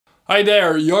Hi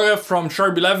there, Jorre from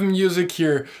Sharp 11 Music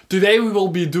here. Today we will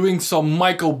be doing some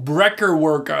Michael Brecker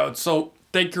workouts. So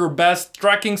take your best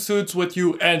tracking suits with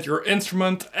you and your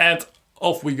instrument and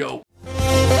off we go.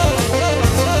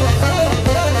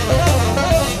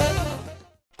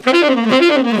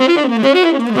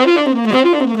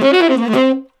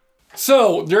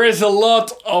 So, there is a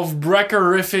lot of Brecker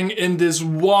riffing in this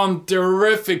one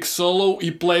terrific solo he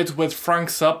played with Frank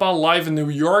Zappa live in New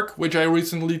York, which I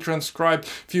recently transcribed.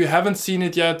 If you haven't seen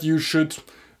it yet, you should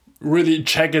really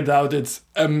check it out. It's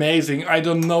amazing. I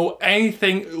don't know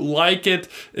anything like it.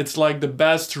 It's like the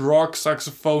best rock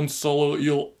saxophone solo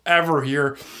you'll ever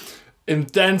hear.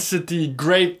 Intensity,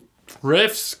 great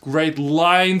riffs, great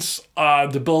lines,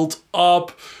 the build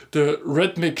up, the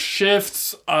rhythmic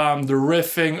shifts, the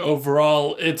riffing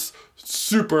overall, it's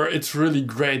super, it's really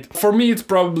great. For me, it's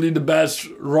probably the best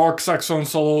rock saxophone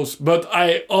solos, but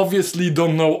I obviously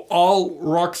don't know all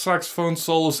rock saxophone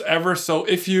solos ever, so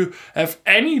if you have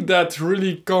any that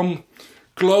really come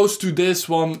close to this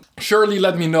one, surely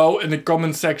let me know in the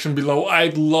comment section below.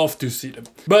 I'd love to see them.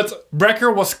 But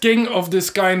Brecker was king of this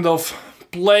kind of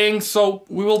playing, so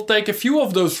we will take a few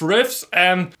of those riffs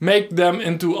and make them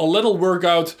into a little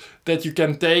workout that you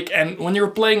can take. And when you're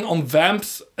playing on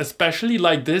vamps, especially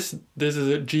like this is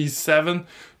a G7,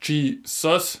 G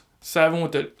sus7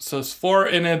 with the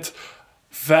sus4 in it,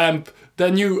 vamp,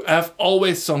 then you have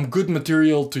always some good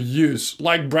material to use,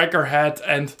 like Brecker had,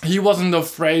 and he wasn't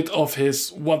afraid of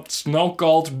his what's now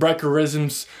called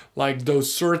Breckerisms, like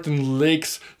those certain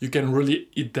licks you can really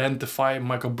identify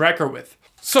Michael Brecker with.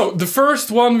 So the first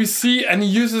one we see, and he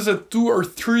uses it 2 or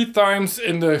 3 times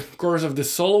in the course of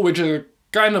this solo, which is a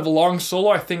kind of a long solo,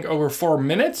 I think over 4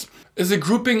 minutes, is a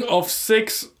grouping of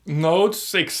 6 notes,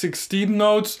 16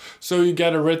 notes, so you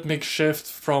get a rhythmic shift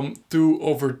from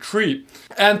 2/3.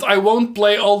 And I won't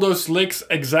play all those licks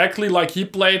exactly like he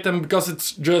played them, because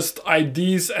it's just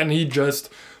IDs and he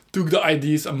just took the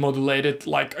IDs and modulated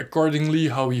like accordingly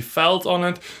how he felt on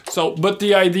it. So, but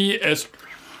the ID is...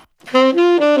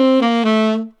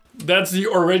 That's the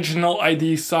original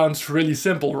ID. Sounds really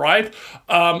simple, right?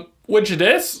 Which it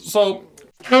is, so...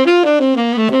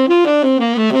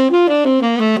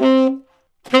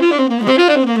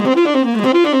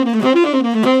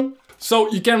 So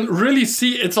you can really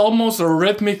see it's almost a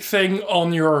rhythmic thing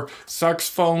on your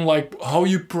saxophone, like how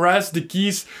you press the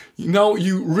keys. You know,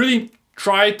 you really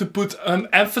try to put an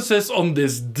emphasis on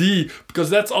this D, because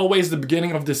that's always the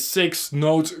beginning of this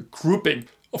 6-note grouping.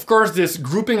 Of course, this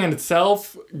grouping in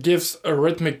itself gives a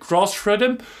rhythmic cross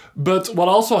rhythm, but what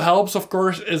also helps, of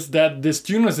course, is that this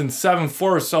tune is in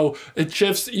 7/4, so it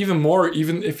shifts even more,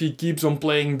 even if he keeps on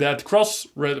playing that cross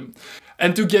rhythm.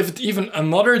 And to give it even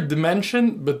another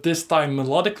dimension, but this time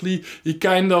melodically, he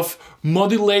kind of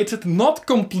modulated, not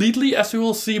completely as you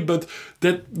will see, but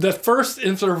that first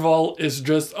interval is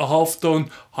just a half tone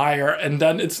higher, and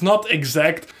then it's not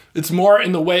exact. It's more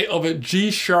in the way of a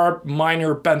G sharp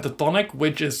minor pentatonic,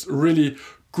 which is really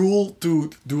cool to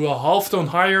do a half tone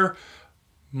higher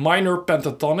minor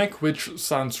pentatonic, which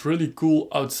sounds really cool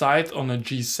outside on a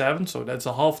G7. So that's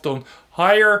a half tone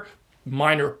higher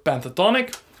minor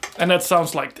pentatonic. And that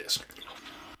sounds like this.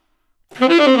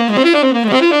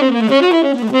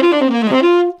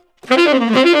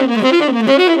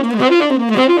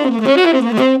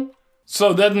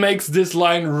 So that makes this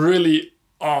line really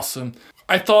awesome.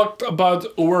 I talked about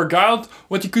a workout.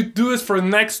 What you could do is for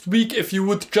next week, if you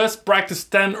would just practice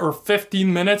 10 or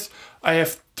 15 minutes, I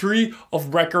have 3 of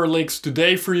Brecker licks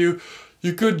today for you.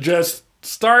 You could just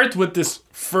start with this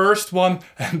first one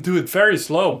and do it very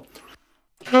slow.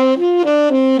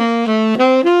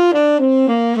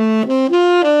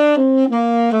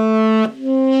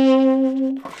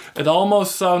 It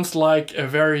almost sounds like a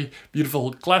very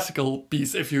beautiful classical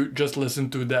piece if you just listen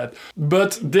to that.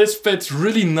 But this fits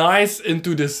really nice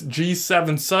into this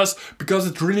G7 sus, because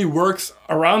it really works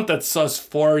around that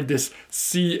sus4, this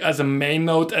C as a main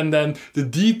note, and then the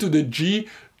D to the G.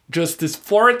 Just this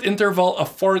fourth interval, a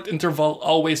fourth interval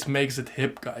always makes it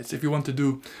hip, guys. If you want to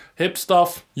do hip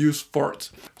stuff, use fourths.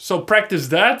 So practice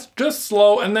that, just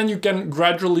slow, and then you can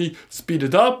gradually speed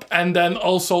it up, and then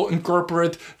also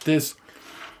incorporate this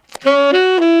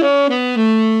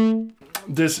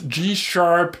G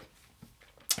sharp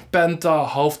penta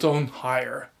half tone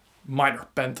higher minor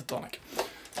pentatonic.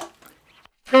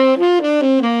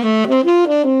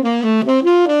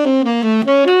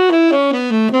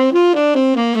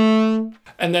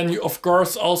 And then you, of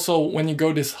course, also when you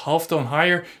go this half tone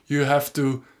higher, you have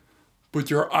to put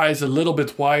your eyes a little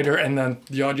bit wider, and then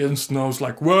the audience knows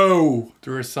like, whoa,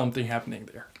 there is something happening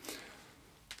there.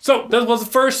 So that was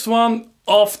the first one.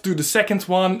 Off to the second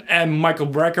one, and Michael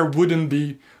Brecker wouldn't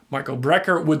be Michael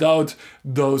Brecker without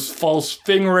those false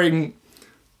fingering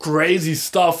crazy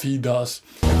stuff he does.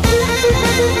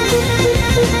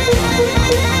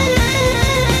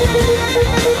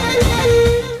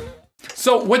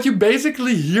 So what you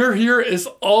basically hear here is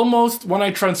almost, when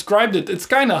I transcribed it, it's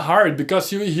kind of hard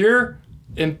because you hear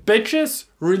in pitches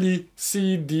really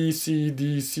C, D, C,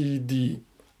 D, C, D.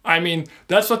 I mean,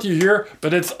 that's what you hear,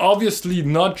 but it's obviously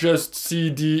not just C,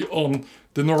 D on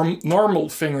the normal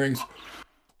fingerings.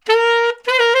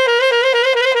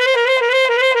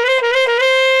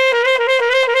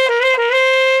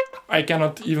 I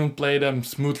cannot even play them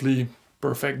smoothly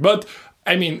perfect, but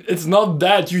I mean, it's not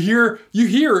that. You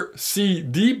hear C,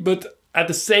 D, but at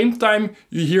the same time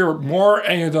you hear more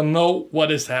and you don't know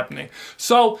what is happening.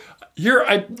 So here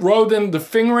I wrote in the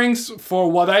fingerings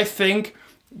for what I think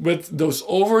with those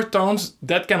overtones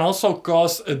that can also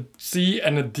cause a C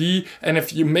and a D, and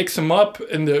if you mix them up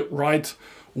in the right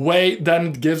way, then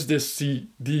it gives this C,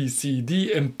 D, C,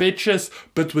 D in pitches,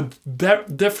 but with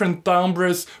different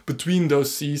timbres between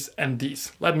those C's and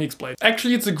D's. Let me explain.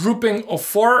 Actually, it's a grouping of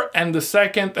 4, and the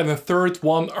second and the third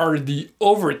one are the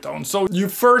overtones. So you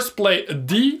first play a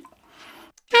D,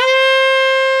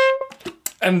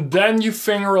 and then you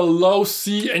finger a low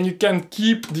C, and you can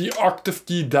keep the octave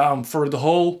key down for the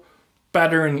whole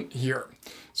pattern here.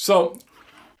 So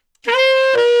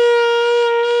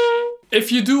if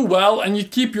you do well and you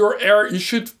keep your air, you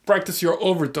should practice your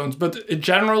overtones, but it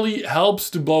generally helps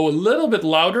to blow a little bit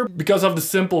louder because of the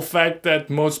simple fact that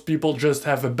most people just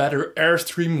have a better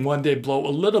airstream when they blow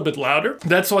a little bit louder.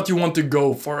 That's what you want to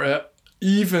go for. An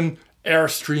even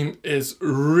airstream is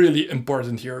really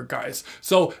important here, guys.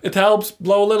 So it helps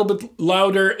blow a little bit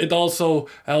louder. It also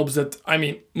helps that, I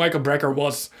mean, Michael Brecker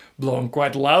was blowing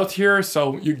quite loud here,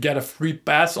 so you get a free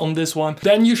pass on this one.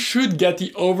 Then you should get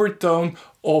the overtone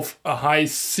of a high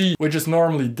C, which is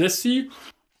normally this C.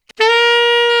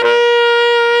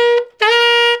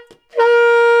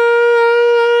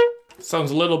 Sounds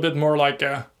a little bit more like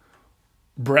a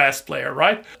brass player,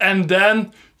 right? And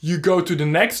then you go to the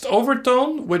next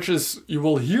overtone, which is, you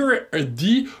will hear a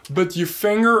D, but you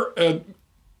finger a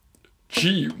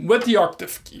G with the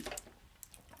octave key.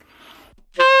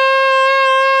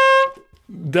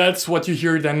 That's what you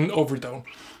hear then in overtone.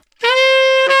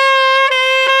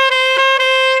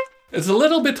 It's a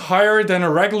little bit higher than a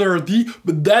regular D,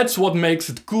 but that's what makes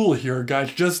it cool here,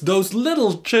 guys. Just those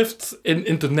little shifts in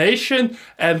intonation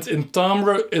and in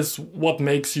timbre is what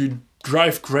makes you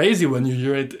drive crazy when you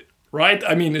hear it, right?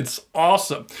 I mean, it's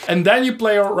awesome. And then you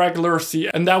play a regular C,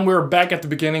 and then we're back at the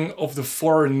beginning of the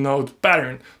 4-note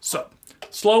pattern. So,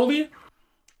 slowly.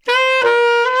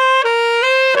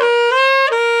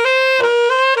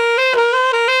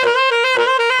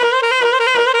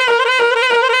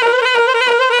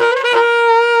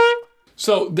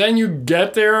 So then you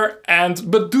get there,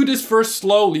 but do this first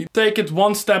slowly. Take it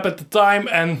one step at a time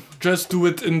and just do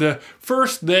it in the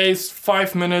first days,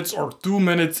 5 minutes or 2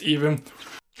 minutes even.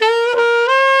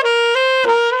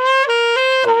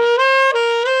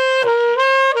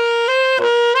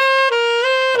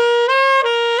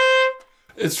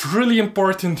 It's really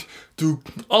important to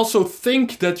also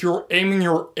think that you're aiming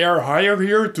your air higher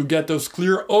here to get those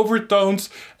clear overtones,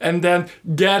 and then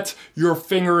get your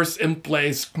fingers in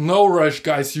place. No rush,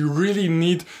 guys. You really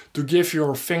need to give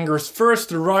your fingers first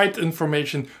the right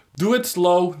information. Do it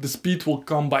slow, the speed will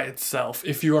come by itself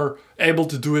if you are able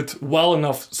to do it well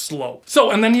enough slow. So,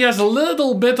 and then he has a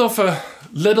little bit of a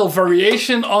little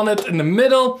variation on it in the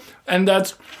middle, and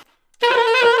that's...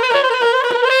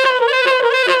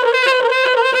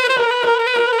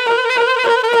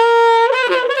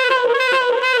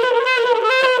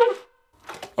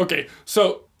 Okay,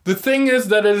 so the thing is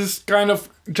that it is kind of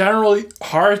generally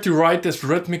hard to write this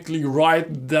rhythmically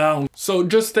right down. So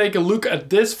just take a look at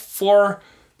this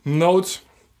 4-note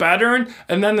pattern,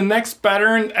 and then the next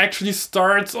pattern actually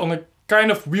starts on a kind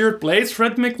of weird place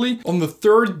rhythmically. On the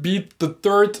third beat, the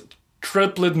third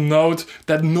triplet note,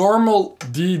 that normal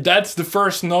D, that's the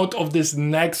first note of this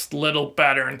next little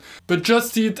pattern. But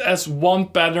just see it as one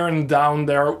pattern down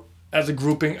there as a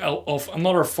grouping of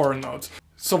another 4 notes.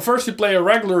 So first you play a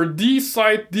regular D,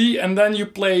 side D, and then you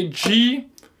play G,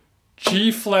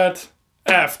 G flat,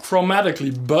 F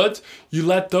chromatically, but you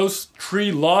let those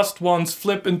 3 last ones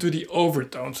flip into the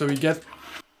overtone. So you get...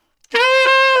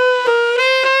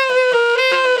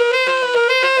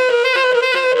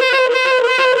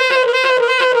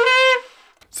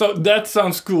 So that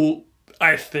sounds cool,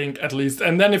 I think, at least.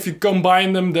 And then if you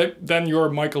combine them, then you're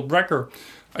Michael Brecker,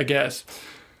 I guess.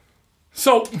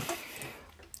 So...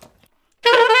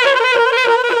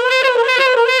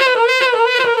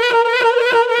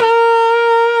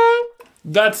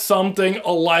 that's something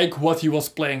like what he was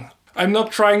playing. I'm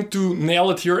not trying to nail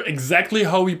it here exactly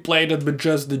how he played it, but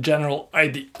just the general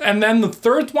idea. And then the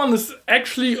third one is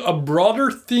actually a broader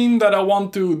theme that I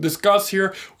want to discuss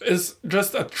here, is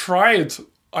just a try it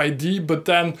ID, but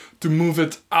then to move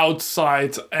it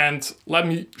outside, and let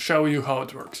me show you how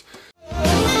it works.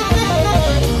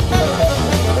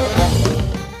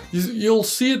 You'll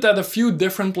see it at a few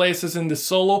different places in the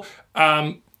solo,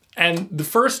 and the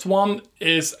first one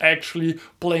is actually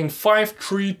playing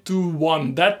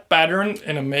 5-3-2-1, that pattern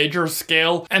in a major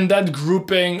scale, and that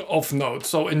grouping of notes.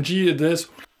 So in G it is.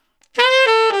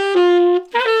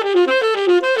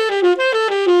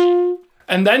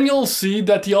 And then you'll see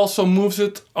that he also moves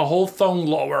it a whole tone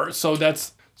lower. So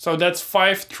that's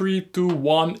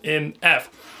 5-3-2-1 in F.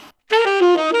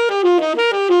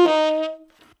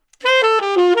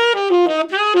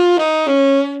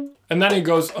 And then it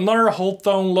goes another whole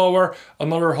tone lower,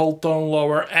 another whole tone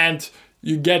lower, and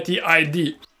you get the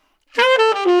idea.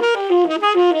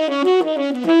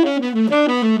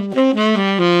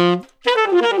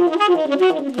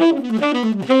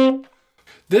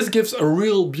 This gives a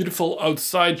real beautiful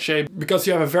outside shape because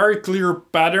you have a very clear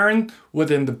pattern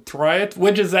within the triad,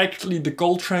 which is actually the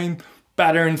Coltrane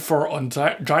pattern for on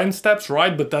giant steps,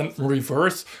 right? But then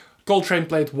reverse. Coltrane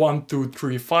played 1, 2,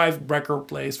 3, 5, Brecker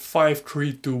plays 5,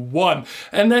 3, 2, 1.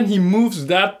 And then he moves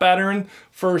that pattern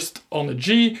first on a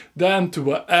G, then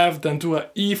to a F, then to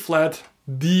a E flat,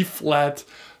 D flat,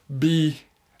 B,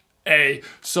 A.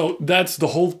 So that's the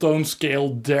whole tone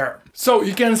scale there. So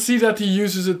you can see that he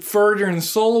uses it further in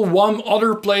solo. One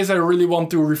other place I really want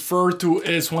to refer to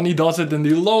is when he does it in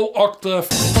the low octave.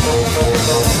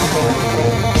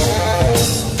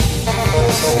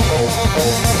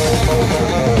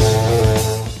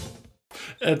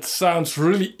 It sounds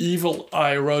really evil.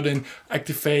 I wrote in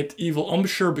activate evil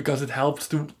embouchure because it helps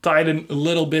to tighten a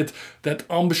little bit that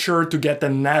embouchure to get the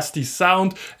nasty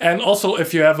sound. And also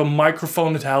if you have a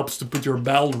microphone, it helps to put your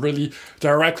bell really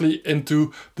directly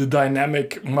into the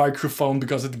dynamic microphone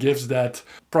because it gives that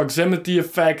proximity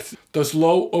effect. Those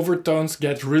low overtones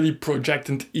get really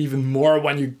projected even more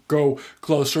when you go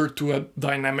closer to a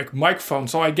dynamic microphone.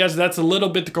 So I guess that's a little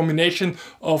bit the combination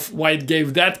of why it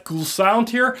gave that cool sound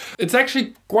here. It's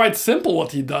actually quite simple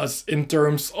what he does in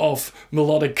terms of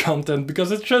melodic content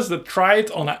because it's just a triad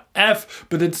on a F,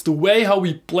 but it's the way how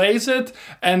he plays it,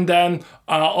 and then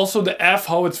also the F,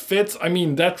 how it fits. I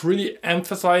mean, that really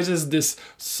emphasizes this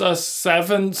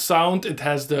sus7 sound. It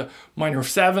has the minor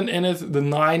 7 in it, the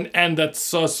 9, and that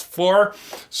sus4.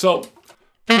 So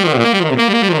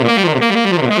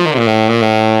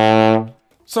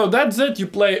that's it. You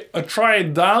play a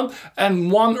triad down,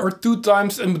 and 1 or 2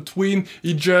 times in between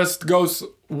he just goes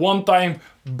one time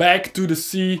back to the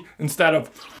C instead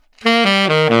of.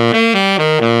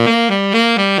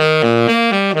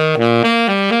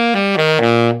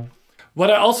 What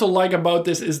I also like about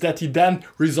this is that he then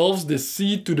resolves the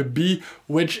C to the B,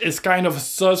 which is kind of a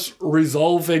sus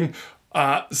resolving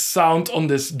sound on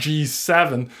this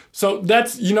G7. So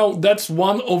that's, you know, that's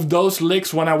one of those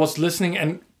licks when I was listening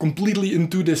and completely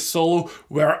into this solo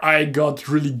where I got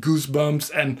really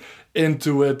goosebumps and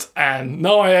into it, and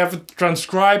now I have it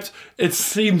transcribed. It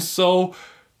seems so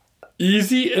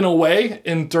easy in a way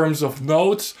in terms of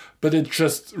notes, but it's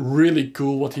just really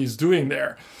cool what he's doing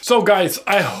there. So guys,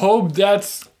 I hope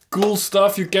that's cool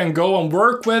stuff you can go and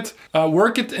work with.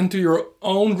 Work it into your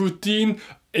own routine.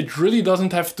 It really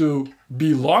doesn't have to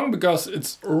be long because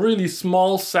it's really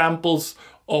small samples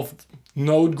of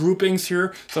note groupings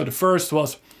here. So the first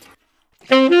was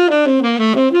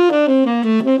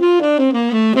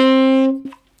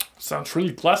sounds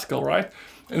really classical, right?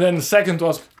 And then the second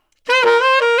was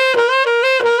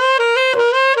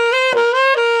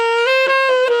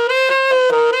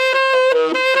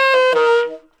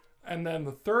and then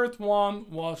the third one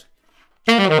was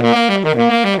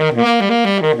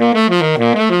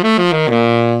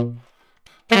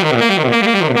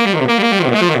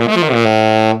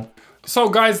so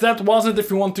guys, that was it. If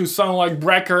you want to sound like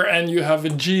Brecker and you have a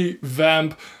G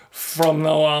vamp from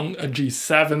now on, a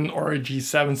G7 or a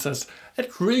G7 says,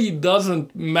 it really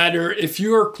doesn't matter if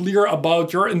you're clear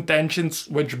about your intentions,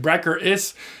 which Brecker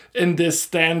is in this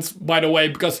stance, by the way,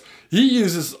 because he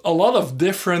uses a lot of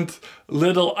different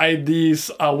little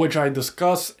ideas, which I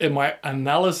discuss in my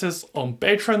analysis on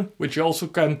Patreon, which you also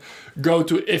can go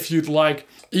to if you'd like.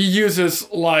 He uses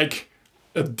like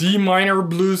a D minor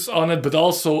blues on it, but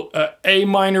also a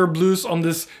minor blues on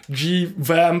this G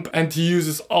vamp, and he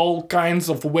uses all kinds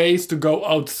of ways to go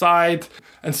outside.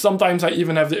 And sometimes I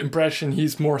even have the impression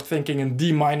he's more thinking in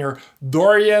D minor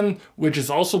Dorian, which is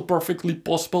also perfectly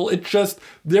possible. It's just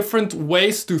different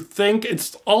ways to think.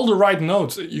 It's all the right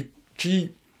notes.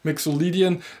 G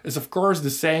Mixolydian is of course the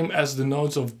same as the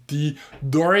notes of D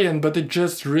Dorian, but it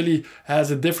just really has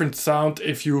a different sound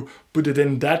if you put it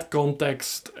in that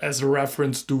context as a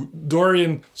reference to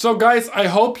Dorian. So guys, I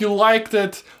hope you liked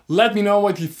it. Let me know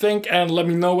what you think, and let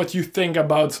me know what you think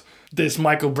about this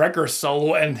Michael Brecker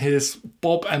solo and his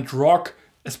pop and rock,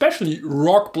 especially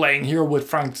rock playing here with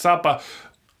Frank Zappa.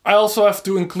 I also have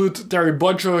to include Terry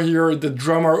Boggio here, the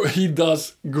drummer. He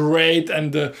does great,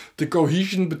 and the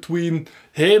cohesion between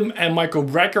him and Michael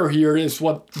Brecker here is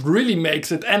what really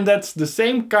makes it. And that's the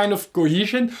same kind of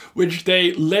cohesion which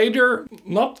they later,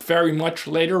 not very much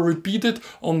later, repeated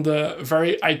on the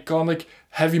very iconic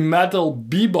heavy metal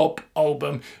bebop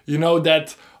album. You know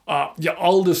that yeah,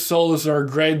 all the solos are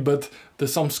great, but the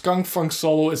Some Skunk Funk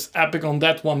solo is epic on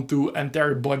that one too, and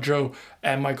Terry Boggio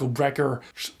and Michael Brecker,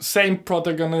 same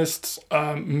protagonists,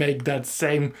 make that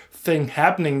same thing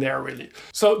happening there really.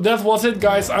 So that was it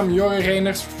guys, I'm Jorre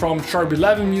Reynders from Sharp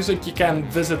 11 Music. You can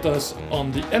visit us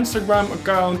on the Instagram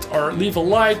account, or leave a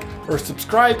like or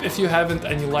subscribe if you haven't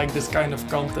and you like this kind of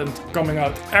content coming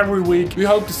out every week. We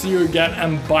hope to see you again,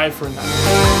 and bye for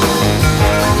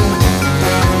now.